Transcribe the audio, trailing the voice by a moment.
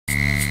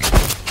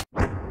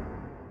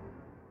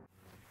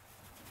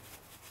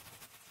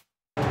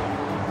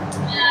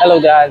Hello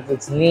guys,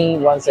 it's me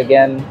once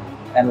again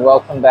and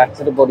welcome back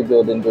to the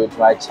Bodybuilding Do It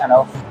Right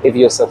channel. If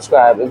you're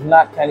subscribed, if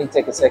not, kindly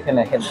take a second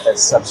and hit the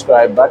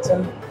subscribe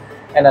button,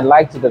 and a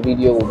like to the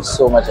video would be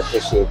so much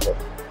appreciated.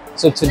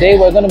 So today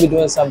we're going to be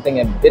doing something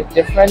a bit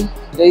different.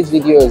 Today's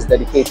video is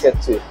dedicated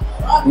to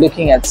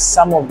looking at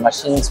some of the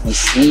machines we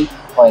see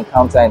or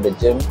encounter in the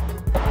gym.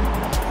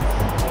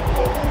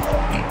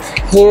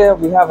 Here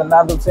we have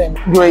another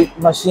great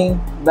machine,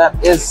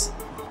 that is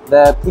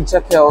the preacher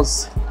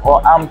curls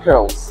or arm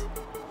curls.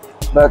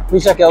 But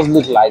preacher curls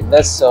look like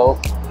this, so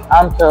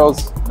arm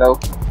curls though,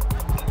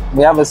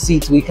 we have a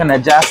seat we can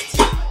adjust,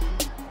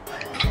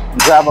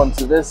 grab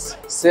onto this,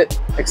 sit,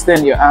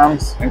 extend your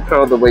arms and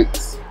curl the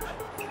weights.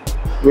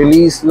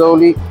 Release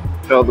slowly,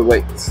 curl the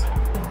weights.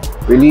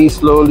 Release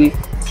slowly,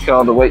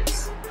 curl the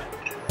weights.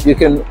 You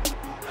can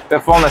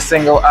perform a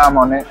single arm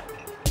on it,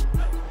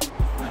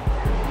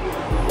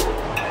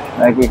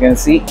 like you can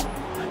see,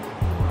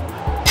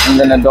 and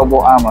then a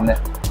double arm on it.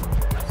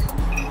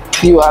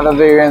 Few other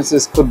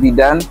variances could be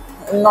done,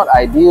 not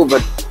ideal,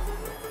 but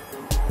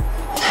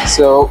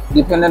so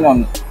depending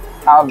on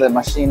how the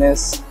machine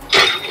is,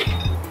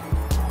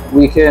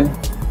 we can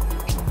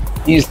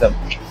use them.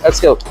 Let's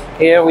go.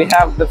 Here we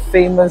have the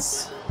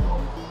famous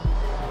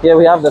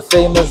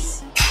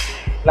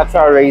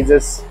lateral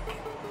raises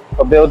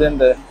for building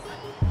the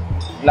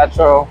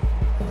lateral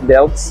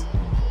delts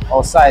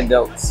or side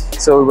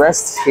delts. So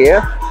rest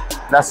here,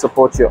 that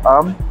supports your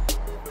arm.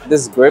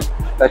 This grip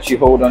that you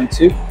hold on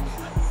to,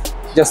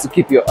 just to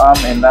keep your arm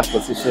in that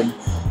position,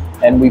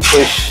 and we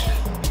push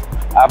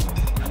up,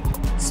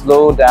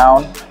 slow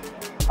down,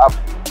 up,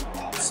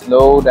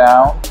 slow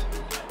down,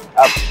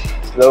 up,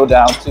 slow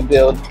down to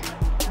build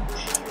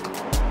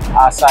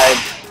our side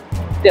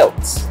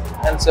delts.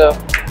 And so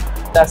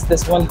that's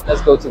this one.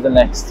 Let's go to the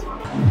next.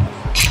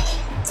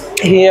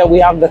 Here we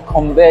have the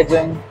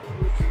converging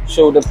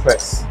shoulder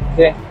press.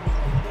 Okay,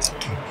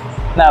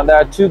 now there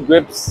are two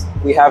grips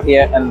we have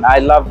here, and I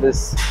love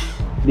this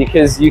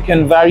because you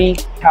can vary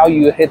how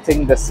you're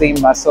hitting the same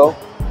muscle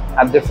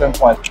at different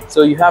points.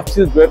 So you have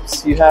two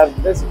grips. You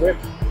have this grip,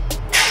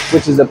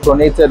 which is the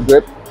pronated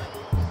grip,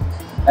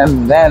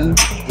 and then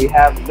we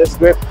have this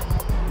grip,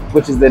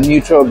 which is the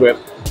neutral grip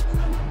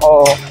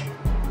or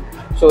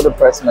shoulder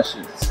press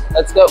machines.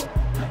 Let's go.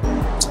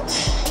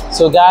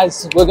 So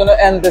guys, we're gonna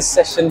end this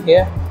session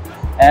here,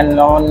 and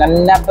on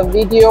another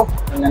video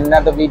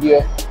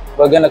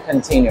we're gonna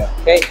continue.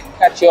 Okay,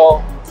 catch you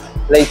all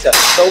later.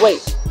 So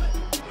wait,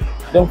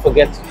 don't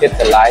forget to hit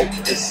the like,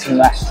 just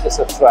smash the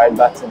subscribe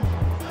button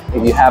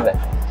if you haven't,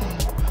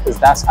 because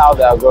that's how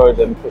the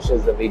algorithm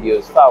pushes the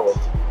videos forward.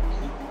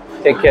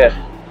 Take care.